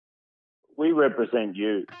We represent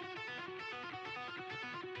you.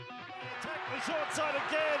 The short side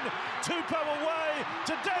again, Tupou away,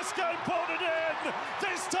 Tedesco pulled it in,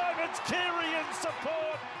 this time it's Keary in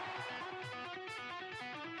support.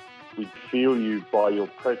 We feel you by your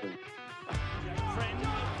presence. Friend,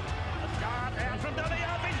 a dart out from Donny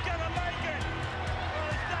up, he's going to make it. Well,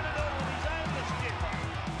 he's done it all on his own, the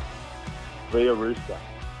skipper. Be a Rooster.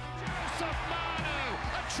 Joseph Manu,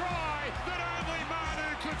 a try that only Manu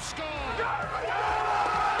could score.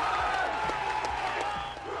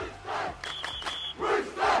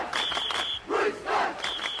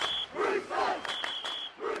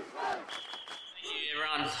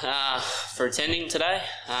 For attending today.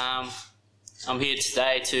 I'm here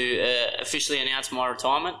today to officially announce my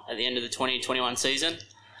retirement at the end of the 2021 season.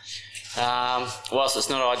 Whilst it's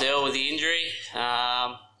not ideal with the injury,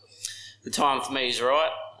 the time for me is right.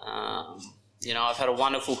 I've had a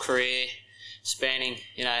wonderful career spanning,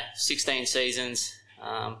 16 seasons.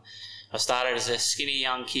 I started as a skinny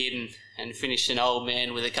young kid and finished an old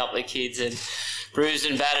man with a couple of kids and bruised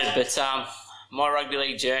and battered. But my rugby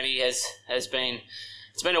league journey has been...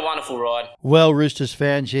 It's been a wonderful ride. Well, Roosters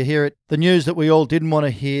fans, you hear it. The news that we all didn't want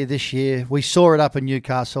to hear this year. We saw it up in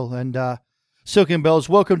Newcastle. And Silky and Bells,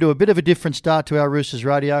 welcome to a bit of a different start to our Roosters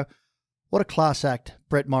radio. What a class act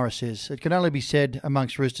Brett Morris is. It can only be said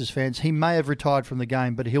amongst Roosters fans, he may have retired from the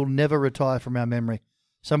game, but he'll never retire from our memory.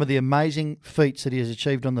 Some of the amazing feats that he has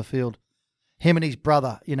achieved on the field. Him and his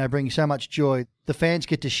brother, bring so much joy. The fans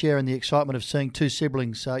get to share in the excitement of seeing two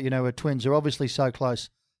siblings, who are twins, are obviously so close.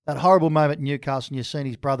 That horrible moment in Newcastle, and you've seen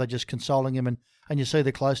his brother just consoling him, and you see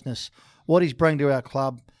the closeness. What he's bringing to our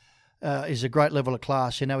club is a great level of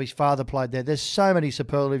class. His father played there. There's so many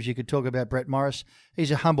superlatives you could talk about Brett Morris. He's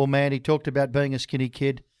a humble man. He talked about being a skinny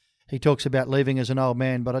kid. He talks about leaving as an old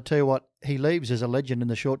man. But I tell you what, he leaves as a legend in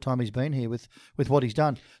the short time he's been here with what he's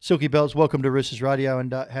done. Silky Bells, welcome to Roosters Radio,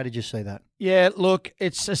 and how did you see that? Yeah, look,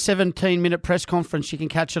 it's a 17-minute press conference. You can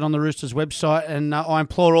catch it on the Roosters website, and I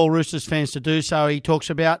implore all Roosters fans to do so. He talks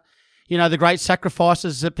about, the great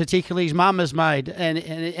sacrifices that particularly his mum has made and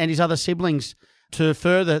his other siblings to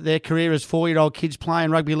further their career as 4-year-old kids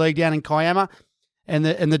playing rugby league down in Kiama, and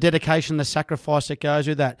the dedication, the sacrifice that goes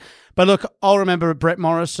with that. But look, I'll remember Brett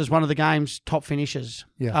Morris as one of the game's top finishers.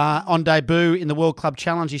 Yeah. On debut in the World Club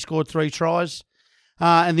Challenge, he scored 3 tries.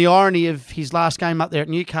 And the irony of his last game up there at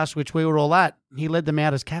Newcastle, which we were all at, he led them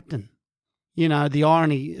out as captain. The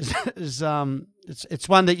irony is it's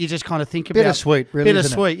one that you just kind of think about. Bittersweet, really.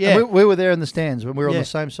 Bittersweet, yeah. And we were there in the stands when we were on the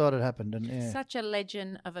same side it happened. And yeah. Such a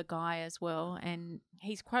legend of a guy as well. And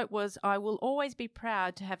his quote was, "I will always be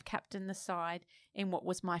proud to have captained the side in what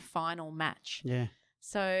was my final match." Yeah.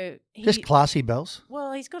 So just classy, Bells.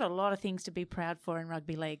 Well, he's got a lot of things to be proud for in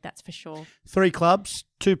rugby league, that's for sure. 3 clubs,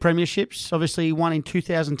 2 premierships. Obviously, he won in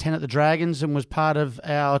 2010 at the Dragons and was part of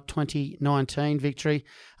our 2019 victory,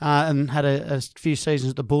 and had a few seasons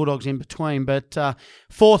at the Bulldogs in between. But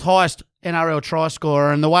 4th highest NRL try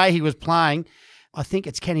scorer, and the way he was playing, I think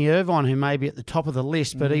it's Kenny Irvine who may be at the top of the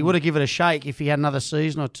list, but he would have given it a shake if he had another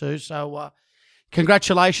season or two. So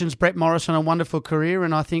congratulations, Brett Morris, on a wonderful career,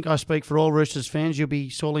 and I think I speak for all Roosters fans. You'll be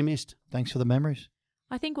sorely missed. Thanks for the memories.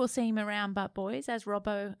 I think we'll see him around, but boys, as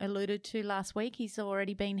Robbo alluded to last week, he's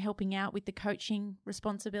already been helping out with the coaching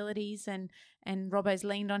responsibilities, and Robbo's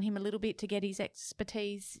leaned on him a little bit to get his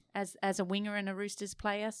expertise as a winger and a Roosters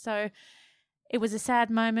player. So it was a sad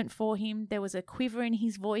moment for him. There was a quiver in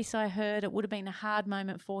his voice, I heard. It would have been a hard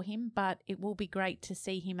moment for him, but it will be great to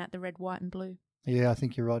see him at the red, white and blue. Yeah, I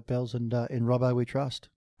think you're right, Bells, and in Robbo we trust.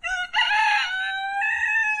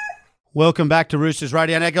 Welcome back to Roosters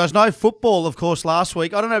Radio. Now, guys, no football, of course, last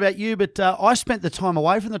week. I don't know about you, but I spent the time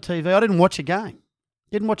away from the TV. I didn't watch a game.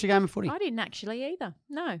 Didn't watch a game of footy. I didn't actually either,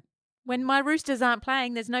 no. When my Roosters aren't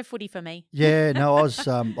playing, there's no footy for me. Yeah, no, I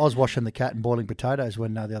was washing the cat and boiling potatoes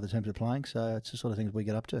when the other teams were playing, so it's the sort of things we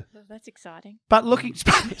get up to. Well, that's exciting. But looking...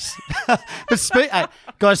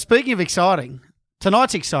 guys, speaking of exciting...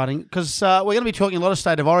 Tonight's exciting because we're going to be talking a lot of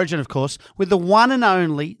State of Origin, of course, with the one and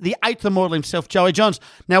only, the 8th immortal himself, Joey Johns.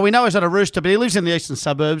 Now, we know he's not a Rooster, but he lives in the eastern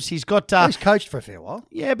suburbs. He's got... he's coached for a fair while.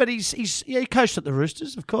 Yeah, but he coached at the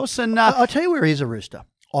Roosters, of course. And I'll tell you where he is a Rooster,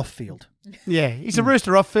 off-field. Yeah, he's a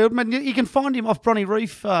Rooster off-field. Man, you can find him off Bronny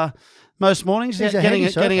Reef most mornings,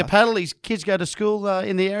 getting a paddle. His kids go to school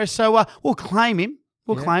in the area, so we'll claim him.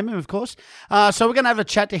 We'll claim him, of course. So we're going to have a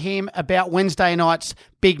chat to him about Wednesday night's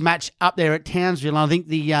big match up there at Townsville. And I think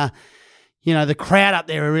the crowd up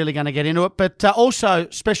there are really going to get into it. But also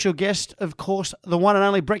special guest, of course, the one and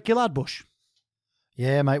only Brett Gillard-Bush.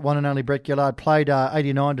 Yeah, mate, one and only Brett Gillard played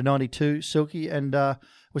 89 to 92, Silky, and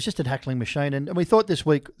was just a tackling machine. And we thought this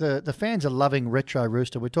week the fans are loving retro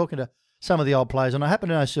Rooster. We're talking to some of the old players. And I happen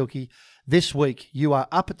to know, Silky, this week you are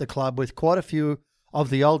up at the club with quite a few of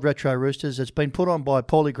the old retro Roosters. It's been put on by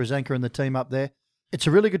Paulie Grzanka and the team up there. It's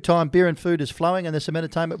a really good time. Beer and food is flowing, and there's some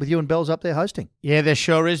entertainment with you and Bells up there hosting. Yeah, there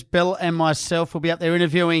sure is. Bell and myself will be up there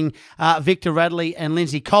interviewing Victor Radley and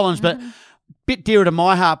Lindsay Collins. But bit dearer to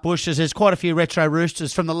my heart, Bush, is there's quite a few retro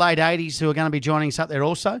Roosters from the late 80s who are going to be joining us up there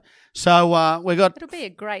also. So we've got... It'll be a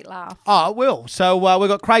great laugh. Oh, it will. So we've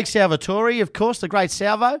got Craig Salvatore, of course, the great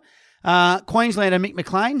Salvo. Queenslander Mick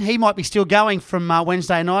McLean. He might be still going from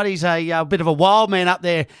Wednesday night. He's a bit of a wild man up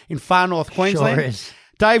there in far north Queensland. Sure is.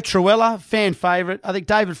 Dave Truella, fan favourite. I think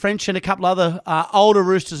David French and a couple other older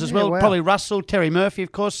Roosters as well. Wow. Probably Russell, Terry Murphy,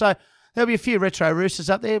 of course. So there'll be a few retro Roosters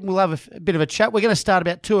up there. We'll have a bit of a chat. We're going to start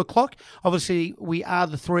about 2 o'clock. Obviously, we are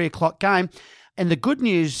the 3 o'clock game. And the good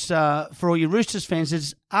news for all you Roosters fans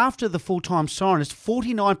is after the full-time siren, it's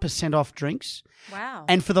 49% off drinks. Wow.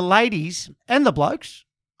 And for the ladies and the blokes,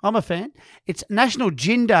 I'm a fan, it's National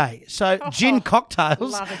Gin Day. So gin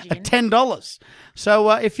cocktails love a are gin. $10. So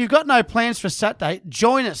if you've got no plans for Saturday,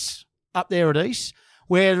 join us up there at East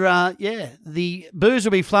where, the booze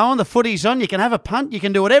will be flowing, the footy's on, you can have a punt, you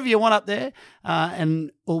can do whatever you want up there, and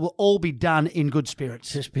it will all be done in good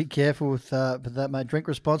spirits. Just be careful with that, mate. Drink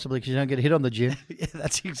responsibly because you don't get hit on the gym. Yeah,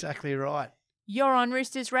 that's exactly right. You're on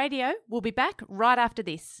Roosters Radio. We'll be back right after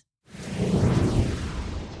this.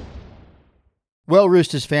 Well,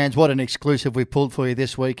 Roosters fans, what an exclusive we pulled for you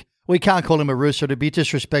this week. We can't call him a Rooster to be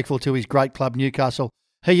disrespectful to his great club, Newcastle.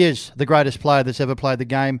 He is the greatest player that's ever played the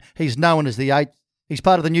game. He's known as the 8. He's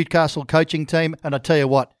part of the Newcastle coaching team. And I tell you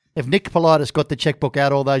what, if Nick Politis got the checkbook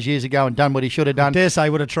out all those years ago and done what he should have done, Dare say he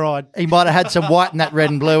would have tried. he might have had some white in that red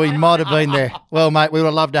and blue. He might have been there. Well, mate, we would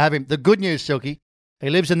have loved to have him. The good news, Silky, he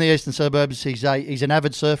lives in the eastern suburbs. He's an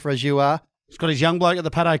avid surfer, as you are. He's got his young bloke at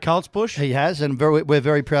the Paddo Colts, Bush. He has, and we're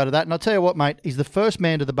very proud of that. And I'll tell you what, mate, he's the first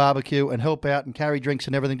man to the barbecue and help out and carry drinks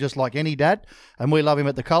and everything just like any dad. And we love him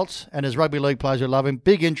at the Colts, and as rugby league players, we love him.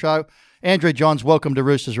 Big intro. Andrew Johns, welcome to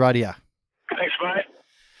Roosters Radio. Thanks, mate.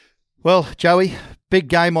 Well, Joey, big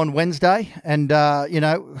game on Wednesday, and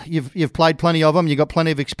you've played plenty of them. You've got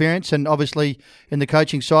plenty of experience, and obviously in the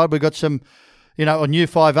coaching side, we've got some, a new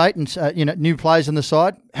 5'8" and new players on the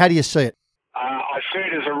side. How do you see it? I see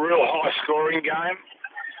it as a real high-scoring game.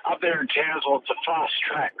 Up there in Townsville, it's a fast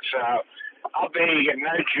track, so up there you get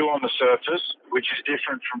no dew on the surface, which is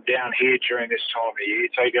different from down here during this time of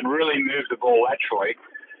year, so you can really move the ball laterally,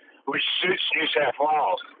 which suits New South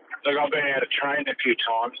Wales. Look, I've been out to train a few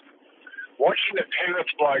times. Watching the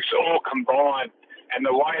Penrith blokes all combine and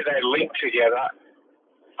the way they link together,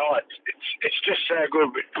 it's just so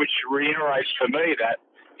good, which reiterates for me that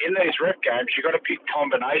in these rep games, you've got to pick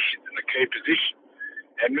combinations in the key position.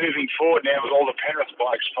 And moving forward now with all the Penrith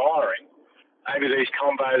blokes firing, maybe these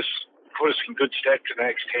combos put us in good step for the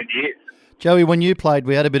next 10 years. Joey, when you played,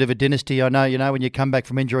 we had a bit of a dynasty. I know, when you come back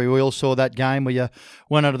from injury, we all saw that game where you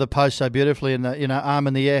went under the post so beautifully and, arm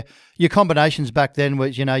in the air. Your combinations back then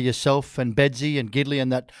was, yourself and Bedsy and Gidley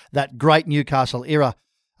and that great Newcastle era.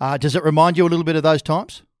 Does it remind you a little bit of those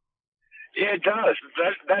times? Yeah, it does.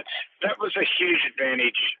 That was a huge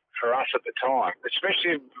advantage for us at the time,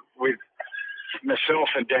 especially with myself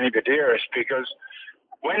and Danny Badeiras, because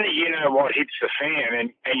when what hits the fan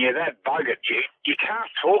and you're that buggered, you can't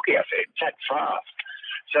talk out there. It's that fast.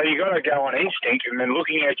 So you got to go on instinct and then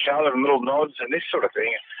looking at each other and little nods and this sort of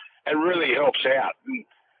thing. It really helps out. And,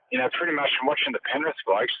 pretty much from watching the Penrith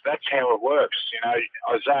blokes, that's how it works.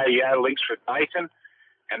 Isaiah Yeo links with Nathan,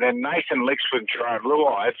 and then Nathan links with Jerome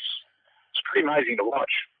Luai. It's pretty amazing to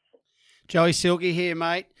watch. Joey Silky here,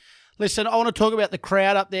 mate. Listen, I want to talk about the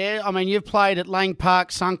crowd up there. I mean, you've played at Lang Park,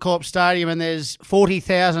 Suncorp Stadium, and there's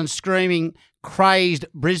 40,000 screaming, crazed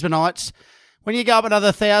Brisbaneites. When you go up another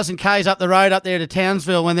 1,000 Ks up the road up there to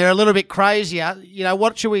Townsville, when they're a little bit crazier,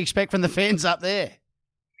 what should we expect from the fans up there?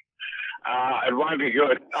 It won't be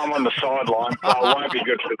good. I'm on the sideline, so it won't be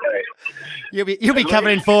good for me. You'll be covered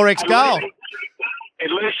in 4X gold. At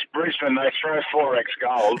least Brisbane, they throw 4X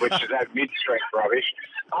gold, which is that mid-strength rubbish.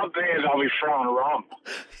 Up there, they'll be throwing rum.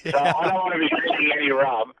 So I don't want to be drinking any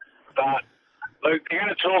rum. But, look, you're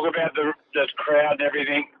going to talk about the crowd and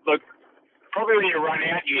everything. Look, probably when you run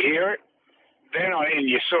out, you hear it. Then on in,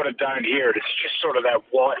 you sort of don't hear it. It's just sort of that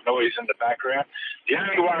white noise in the background. The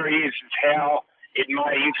only worry is how it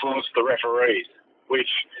may influence the referees, which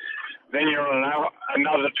then you're on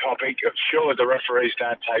another topic of sure the referees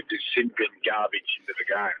don't take this sin bin garbage into the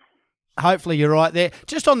game. Hopefully you're right there.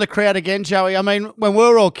 Just on the crowd again, Joey, I mean, when we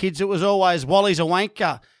were all kids, it was always Wally's a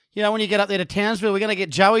wanker. When you get up there to Townsville, we're going to get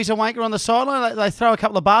Joey's a wanker on the sideline. They throw a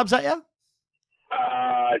couple of barbs at you?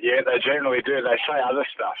 Yeah, they generally do. They say other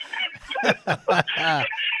stuff.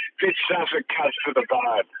 bit stuff that cuts to the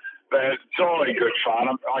bone. But it's all in good fun.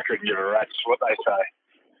 I couldn't give a rat's what they say.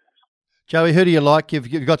 Joey, who do you like?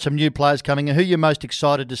 You've got some new players coming in. Who are you most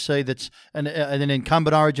excited to see that's an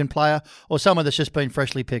incumbent Origin player or someone that's just been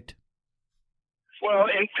freshly picked? Well,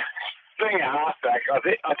 being a halfback, I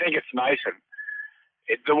think it's Nathan.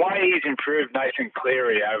 The way he's improved Nathan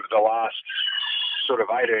Cleary over the last sort of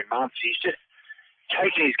 18 months, he's just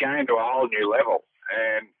taken his game to a whole new level.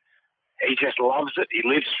 And he just loves it. He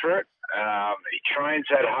lives for it. He trains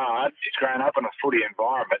that hard. He's grown up in a footy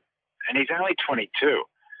environment. And he's only 22.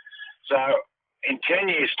 So in 10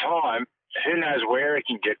 years' time, who knows where he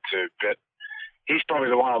can get to. But he's probably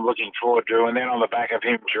the one I'm looking forward to. And then on the back of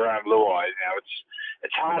him, Jerome Luai.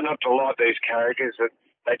 It's hard not to like these characters that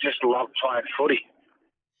they just love playing footy.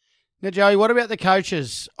 Now, Joey, what about the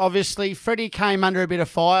coaches? Obviously, Freddie came under a bit of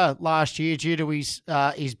fire last year due to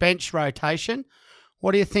his bench rotation.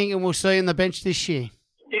 What do you think and we'll see in the bench this year?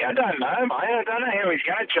 Yeah, I don't know, mate. I don't know how he's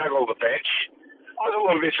going to juggle the bench. I was a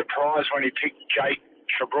little bit surprised when he picked Jake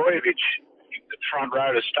Trbojevic in the front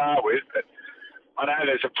row to start with, but I know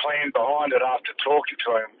there's a plan behind it after talking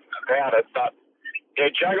to him about it. But yeah,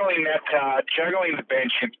 juggling the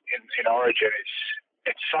bench in Origin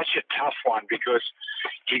it's such a tough one because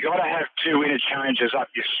you got to have two interchanges up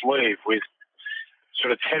your sleeve with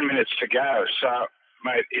sort of 10 minutes to go. So,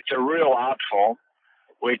 mate, it's a real art form,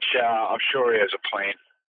 which I'm sure he has a plan.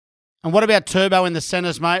 And what about Turbo in the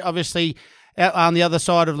centres, mate? Obviously, out on the other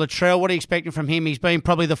side of Latrell, what are you expecting from him? He's been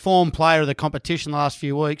probably the form player of the competition the last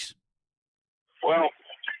few weeks. Well,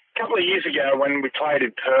 a couple of years ago when we played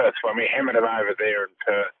in Perth, when we hammered him over there in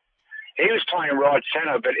Perth, he was playing right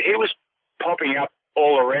centre, but he was popping up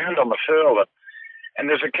all around on the field. And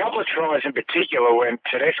there's a couple of tries in particular when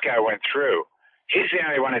Tedesco went through. He's the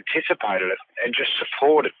only one who anticipated it and just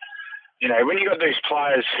supported. You know, when you've got these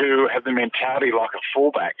players who have the mentality like a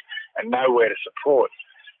fullback and know where to support,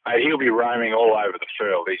 he'll be roaming all over the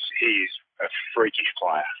field. He's a freakish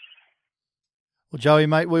player. Well, Joey,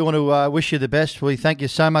 mate, we want to wish you the best. We thank you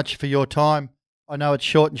so much for your time. I know it's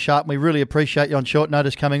short and sharp, and we really appreciate you on short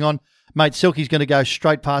notice coming on. Mate, Silky's going to go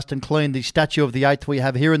straight past and clean the statue of the 8th we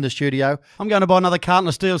have here in the studio. I'm going to buy another carton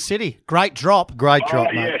of Steel City. Great drop. Great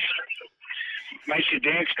drop, mate. Yes. Makes you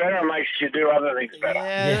dance better and makes you do other things better.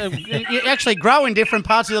 Yeah. You actually grow in different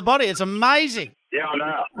parts of the body. It's amazing. Yeah, I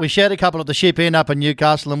know. We shared a couple at the Ship Inn up in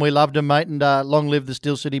Newcastle and we loved them, mate, and long live the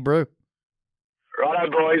Steel City Brew.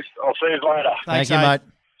 Righto, boys. I'll see you later. Thank you, mate.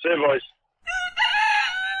 See you, boys.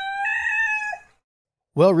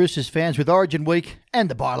 Well, Roosters fans, with Origin week and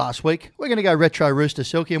the bye last week, we're going to go retro Rooster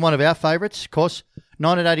Silky, and one of our favourites, of course,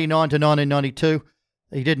 1989 to 1992.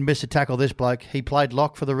 He didn't miss a tackle, this bloke. He played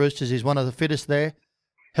lock for the Roosters. He's one of the fittest there.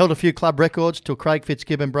 Held a few club records till Craig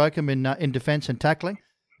Fitzgibbon broke him in defence and tackling,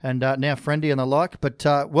 and now Friendy and the like. But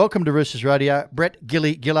welcome to Roosters Radio, Brett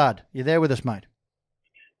Gillard. You there with us, mate?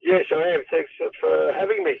 Yes, I am. Thanks for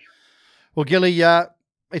having me. Well, Gilly,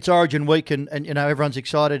 it's Origin week, and you know everyone's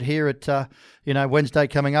excited here at Wednesday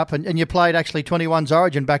coming up, and you played actually 21's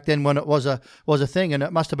Origin back then when it was a thing, and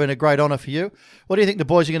it must have been a great honour for you. What do you think the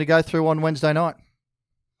boys are going to go through on Wednesday night?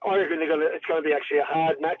 I reckon it's going to be actually a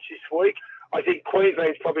hard match this week. I think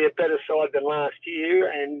Queensland's probably a better side than last year,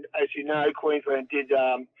 and as you know, Queensland did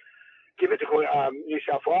give it to New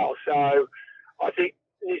South Wales. So I think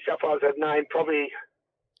New South Wales have named probably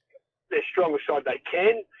their strongest side they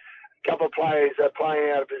can. A couple of players are playing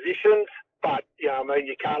out of positions, but you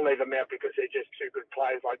can't leave them out because they're just two good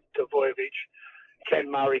players like Trbojevic, Ken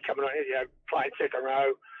Murray coming on, playing second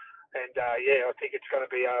row, and I think it's going to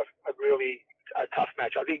be a really tough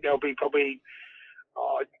match. I think there'll be probably,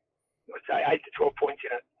 let's say, 8 to 12 points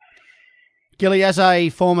in it. Gilly, as a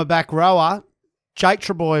former back rower, Jake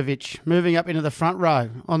Trbojevic moving up into the front row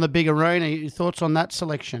on the big arena. Your thoughts on that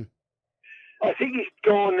selection? I think he's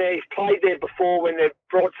gone there. He's played there before when they've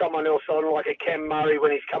brought someone else on, like a Cam Murray,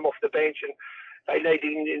 when he's come off the bench and they need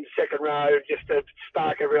him in the second row just to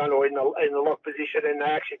spark everyone, or in the lock position, and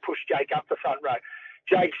they actually push Jake up the front row.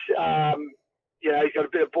 Jake's, he's got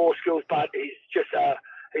a bit of ball skills, but he's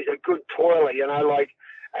a good toiler,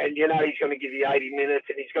 and he's going to give you 80 minutes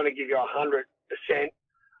and he's going to give you 100%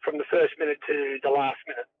 from the first minute to the last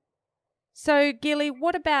minute. So, Gilly,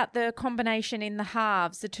 what about the combination in the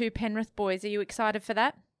halves, the two Penrith boys? Are you excited for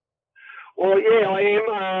that? Well, yeah, I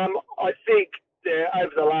am. I think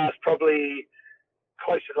over the last, probably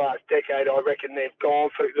close to the last decade, I reckon they've gone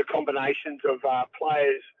for the combinations of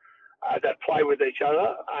players that play with each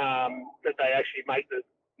other, that they actually make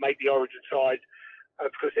the Origin side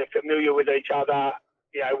because they're familiar with each other.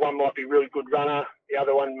 One might be a really good runner, the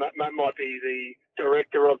other one might be the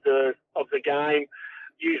director of the game.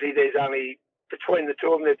 Usually there's only between the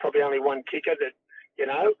two of them, there's probably only one kicker that, you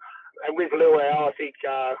know. And with Luai, I think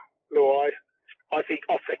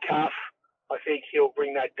off the cuff, I think he'll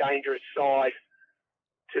bring that dangerous side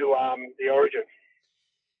to the Origin.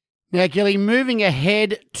 Now, Gilly, moving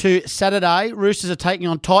ahead to Saturday, Roosters are taking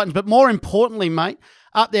on Titans, but more importantly, mate,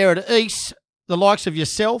 up there at East, the likes of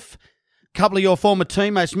yourself, a couple of your former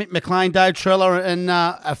teammates, Mick McLean, Dave Trella, and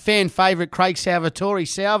a fan favourite, Craig Salvatore,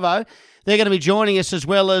 Salvo, they're going to be joining us, as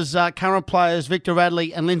well as current players Victor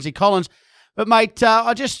Radley and Lindsay Collins. But, mate,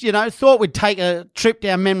 I just, thought we'd take a trip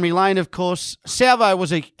down memory lane, of course. Salvo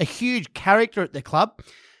was a huge character at the club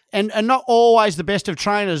and not always the best of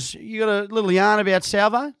trainers. You got a little yarn about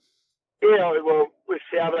Salvo? Yeah, well, with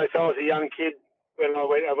Salvo, so I was a young kid when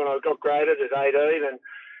I got graded at 18, and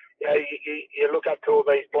you look up to all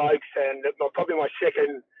these blokes, and probably my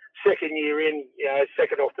second year in,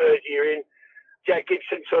 second or third year in, Jack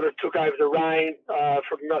Gibson sort of took over the reign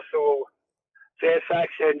from Russell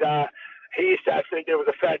Fairfax, and he used to actually, there was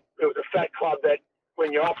a fat club that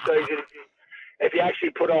when you're off season, if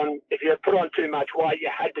you put on too much weight,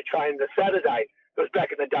 you had to train the Saturday. Because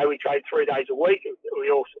back in the day, we trained 3 days a week.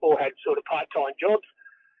 We all had sort of part-time jobs.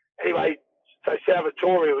 Anyway, so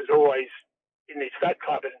Salvatore was always in this fat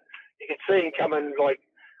club, and you could see him coming like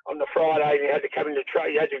on the Friday, and he had to come in to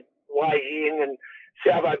train. You had to weigh in, and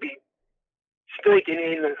Salvo would be sneaking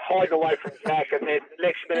in and hiding away from Jack, and then the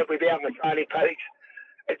next minute we'd be out in the training paddocks,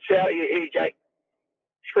 and you hear Jack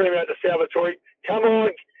screaming out to Salvatore, "Come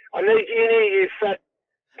on, I need you in here, you fat..."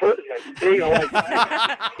 Beep.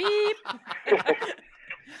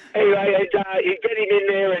 Anyway, you get him in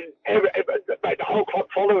there, and the whole club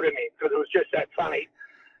followed him in because it was just that funny.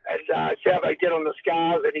 And Salvo get on the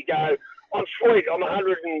scales, and he go, "I'm sweet, I'm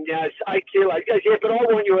 108 kilos." He goes, "Yeah, but I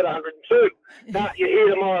want you at 102. No, you're here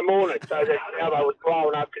tomorrow morning." So that Salvo was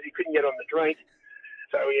blowing up because he couldn't get on the drink.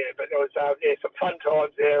 So yeah, but there was some fun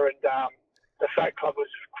times there, and the Fat Club was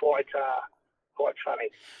quite funny.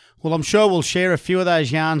 Well, I'm sure we'll share a few of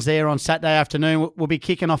those yarns there on Saturday afternoon. We'll be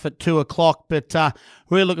kicking off at 2:00, but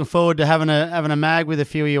we're looking forward to having a mag with a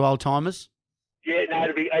few of you old timers. Yeah, no,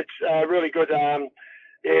 it's really good.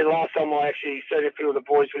 Last time I actually seen a few of the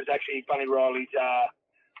boys was actually Bunny Riley's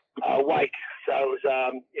wake, so it was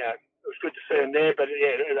it was good to see them there. But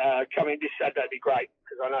coming this Saturday would be great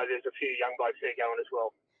because I know there's a few young blokes there going as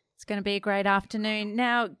well. It's going to be a great afternoon.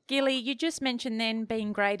 Now, Gilly, you just mentioned then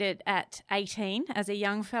being graded at 18 as a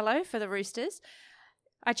young fellow for the Roosters.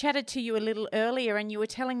 I chatted to you a little earlier and you were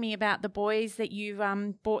telling me about the boys that you've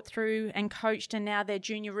brought through and coached, and now they're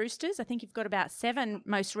junior Roosters. I think you've got about 7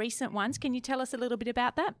 most recent ones. Can you tell us a little bit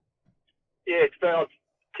about that? Yeah, I've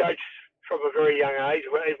coached from a very young age.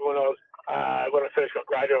 Even when I first got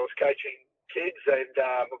graded, I was coaching kids, and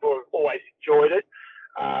I've always enjoyed it,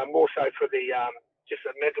 more so for the just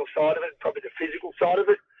the mental side of it, probably the physical side of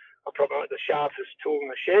it. I'm probably not the sharpest tool in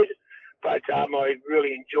the shed, but I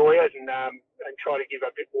really enjoy it and try to give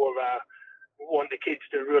a bit more of want the kids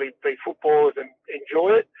to really be footballers and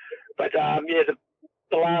enjoy it. But the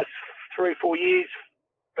last 3 or 4 years,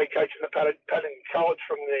 been coaching the Paddington College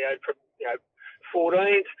from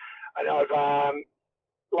 14s, and I've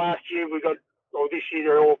last year this year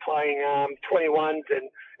they're all playing 21s and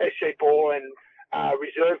SG ball and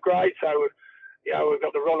reserve grade. So we've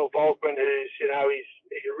got the Ronald Volkman, who's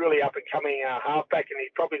he's a really up and coming halfback, and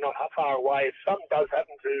he's probably not far away. If something does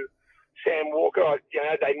happen to Sam Walker,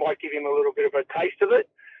 they might give him a little bit of a taste of it.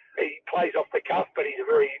 He plays off the cuff, but he's a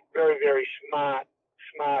very, very, very smart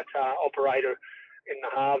operator in the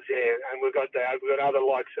halves there. And we've got other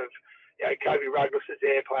likes of Kobe Ruggless is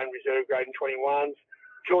there playing reserve grade in 21s.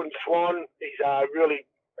 Jordan Swan, he's really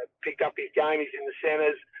picked up his game. He's in the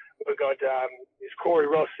centres. We've got there's Corey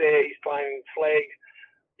Ross there. He's playing flag.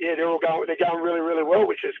 Yeah, they're going really, really well,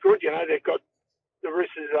 which is good. They've got the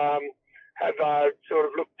Roosters have sort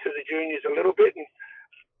of looked to the juniors a little bit, and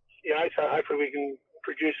so hopefully we can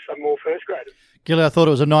produce some more first graders. Gilly, I thought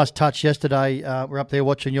it was a nice touch yesterday. We're up there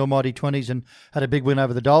watching your mighty 20s and had a big win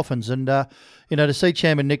over the Dolphins, and to see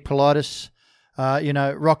Chairman Nick Politis,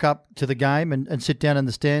 rock up to the game and sit down in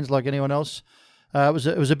the stands like anyone else, it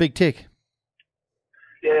was a big tick.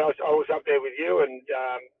 Yeah, I was up there with you, and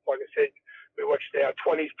like I said, we watched our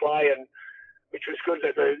 20s play, and which was good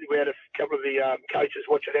that we had a couple of the coaches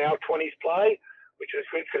watching our 20s play, which was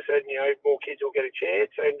good because then more kids will get a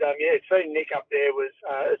chance. And seeing Nick up there was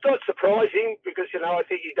it's not surprising because I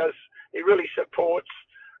think he really supports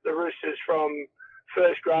the Roosters from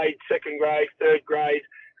first grade, second grade, third grade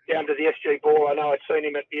down to the SG ball. I know I'd seen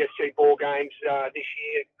him at the SG ball games this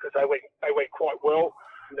year because they went quite well.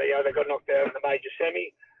 They got knocked out in the major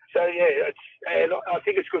semi. So, and I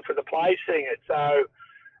think it's good for the players seeing it. So,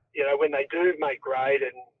 when they do make grade,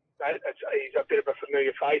 and he's a bit of a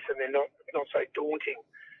familiar face, and they're not so daunting.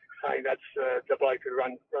 Saying that's the bloke who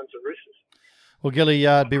runs the Roosters. Well, Gilly,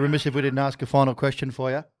 I'd be remiss if we didn't ask a final question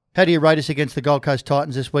for you. How do you rate us against the Gold Coast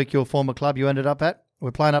Titans this week, your former club you ended up at?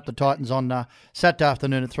 We're playing up the Titans on Saturday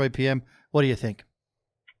afternoon at 3 p.m. What do you think?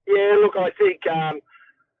 Yeah, look, I think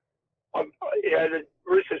the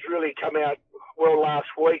Roosters really come out well last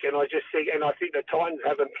week, and I think the Titans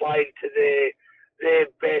haven't played to their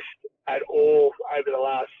best at all over the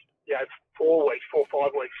last 4 or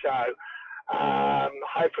 5 weeks. So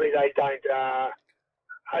hopefully they don't go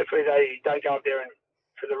up there, and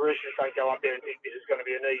for the Roosters don't go up there and think this is going to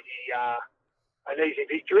be an easy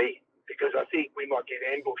victory, because I think we might get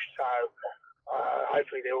ambushed. So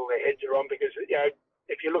hopefully all their heads are on, because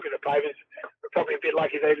if you look at the papers, we're probably a bit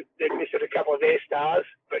lucky they're missing a couple of their stars,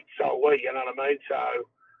 but so are we, you know what I mean? So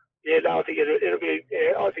I think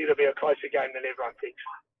it'll be a closer game than everyone thinks.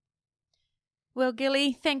 Well,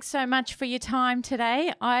 Gilly, thanks so much for your time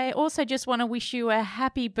today. I also just want to wish you a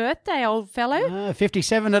happy birthday, old fellow.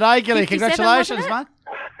 57 today, Gilly. 57, congratulations, mate.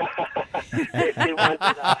 51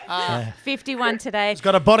 today. 51 today. He's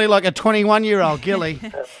got a body like a 21-year-old, Gilly.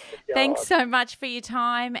 Thanks so much for your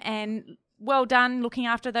time, and well done looking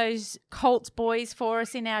after those Colts boys for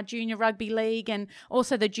us in our junior rugby league, and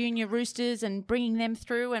also the junior Roosters, and bringing them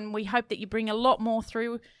through. And we hope that you bring a lot more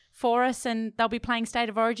through for us, and they'll be playing State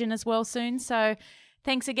of Origin as well soon. So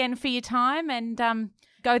thanks again for your time, and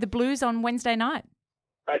go the Blues on Wednesday night.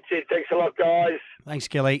 That's it. Thanks a lot, guys. Thanks,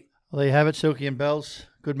 Gilly. Well, there you have it, Silky and Bells.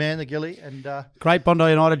 Good man, the Gilly. And great Bondi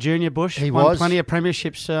United junior, Bush. He won was. Plenty of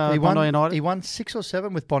premierships, he Bondi United. He won 6 or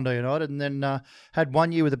 7 with Bondi United, and then had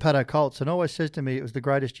 1 year with the Paddo Colts, and always says to me it was the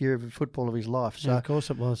greatest year of football of his life. So Yeah, of course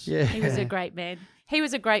it was. Yeah. He was a great man. He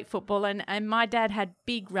was a great footballer, and my dad had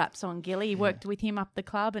big raps on Gilly. He worked with him up the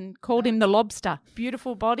club and called him the Lobster.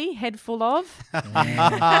 Beautiful body, head full of.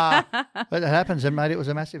 But it happens, and mate, it was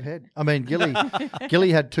a massive head. I mean,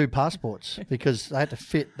 Gilly had 2 passports because they had to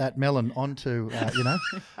fit that melon onto,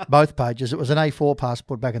 both pages. It was an A4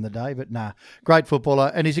 passport back in the day, but great footballer,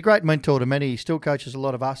 and he's a great mentor to many. He still coaches a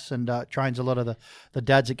lot of us and trains a lot of the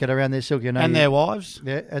dads that get around there, Silky. And their wives.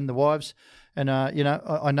 Yeah, and the wives. And,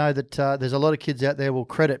 I know that there's a lot of kids out there who will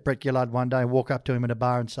credit Brett Gillard one day and walk up to him in a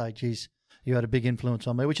bar and say, geez, you had a big influence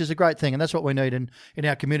on me, which is a great thing. And that's what we need in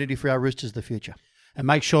our community for our Roosters of the future. And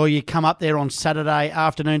make sure you come up there on Saturday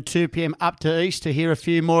afternoon, 2 p.m. up to East, to hear a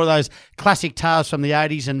few more of those classic tales from the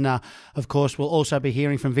 80s. And, of course, we'll also be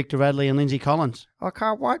hearing from Victor Radley and Lindsay Collins. I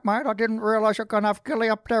can't wait, mate. I didn't realise you're going to have Gilly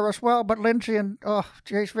up there as well. But Lindsay and,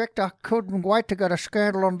 Victor, couldn't wait to get a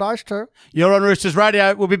scandal on those two. You're on Roosters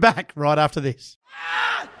Radio. We'll be back right after this.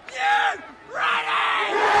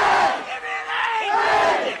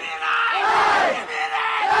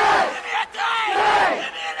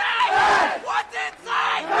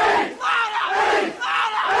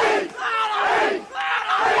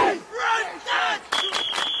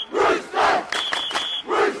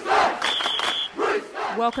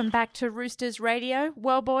 Welcome back to Roosters Radio.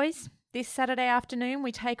 Well, boys, this Saturday afternoon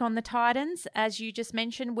we take on the Titans. As you just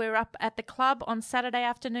mentioned, we're up at the club on Saturday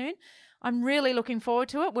afternoon. I'm really looking forward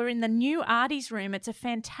to it. We're in the new Artie's room. It's a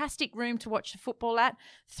fantastic room to watch the football at.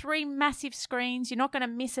 3 massive screens. You're not going to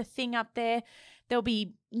miss a thing up there. There'll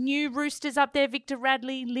be new Roosters up there, Victor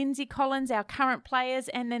Radley, Lindsay Collins, our current players,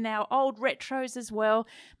 and then our old retros as well.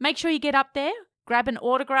 Make sure you get up there. Grab an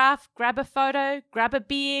autograph, grab a photo, grab a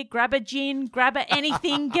beer, grab a gin, grab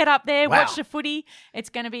anything, get up there, watch the footy. It's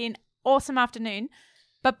going to be an awesome afternoon.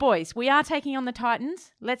 But boys, we are taking on the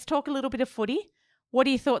Titans. Let's talk a little bit of footy. What are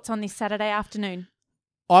your thoughts on this Saturday afternoon?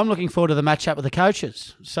 I'm looking forward to the matchup with the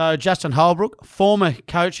coaches. So Justin Holbrook, former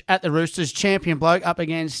coach at the Roosters, champion bloke, up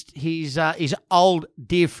against his old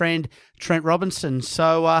dear friend Trent Robinson.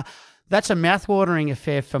 So that's a mouth-watering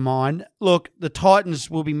affair for mine. Look, the Titans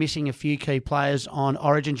will be missing a few key players on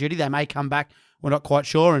Origin duty. They may come back. We're not quite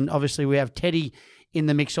sure. And obviously we have Teddy in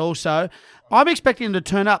the mix also. I'm expecting them to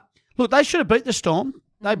turn up. Look, they should have beat the Storm.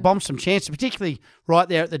 They bombed some chances, particularly right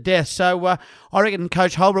there at the death. So I reckon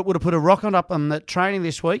Coach Holbrook would have put a rocket up on the training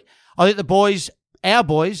this week. I think the boys, our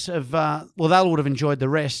boys, they would have enjoyed the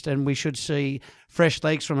rest, and we should see fresh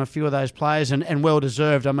legs from a few of those players, and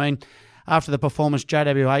well-deserved. I mean, after the performance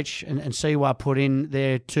JWH and Siwa put in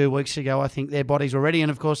there 2 weeks ago, I think their bodies were ready.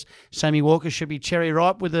 And, of course, Sammy Walker should be cherry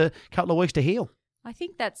ripe with a couple of weeks to heal. I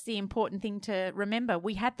think that's the important thing to remember.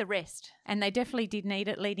 We had the rest, and they definitely did need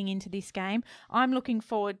it leading into this game. I'm looking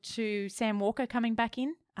forward to Sam Walker coming back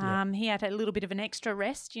in. He had a little bit of an extra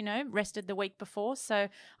rest, rested the week before. So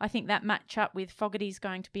I think that match up with Fogarty is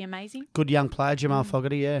going to be amazing. Good young player, Jamal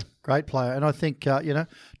Fogarty, yeah. Great player. And I think,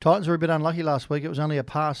 Titans were a bit unlucky last week. It was only a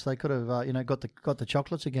pass. They could have, got the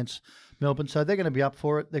chocolates against Melbourne. So they're going to be up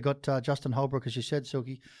for it. They've got Justin Holbrook, as you said,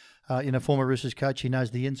 Silky, former Roosters coach. He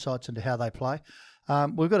knows the insights into how they play.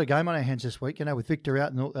 We've got a game on our hands this week, with Victor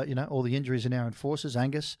out and, all the injuries in our enforcers,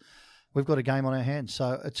 Angus. We've got a game on our hands.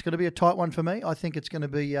 So it's going to be a tight one for me. I think it's going to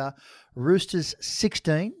be Roosters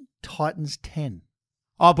 16, Titans 10.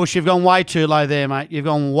 Oh, Bush, you've gone way too low there, mate. You've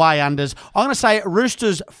gone way unders. I'm going to say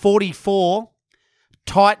Roosters 44,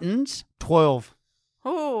 Titans 12.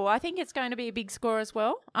 Oh, I think it's going to be a big score as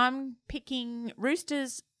well. I'm picking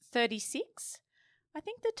Roosters 36. I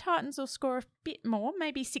think the Titans will score a bit more,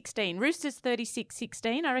 maybe 16. Roosters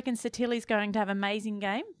 36-16. I reckon Satilli's going to have an amazing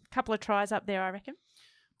game. A couple of tries up there, I reckon.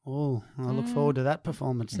 Oh, I look forward to that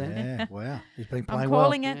performance then. Yeah, wow. He's been playing I'm well.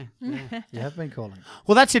 calling it. You have been calling it.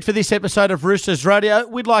 Well, that's it for this episode of Roosters Radio.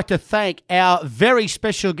 We'd like to thank our very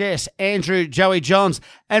special guests, Andrew Joey Johns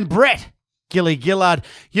and Brett Gilly Gillard.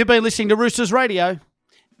 You've been listening to Roosters Radio.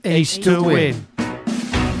 East to win.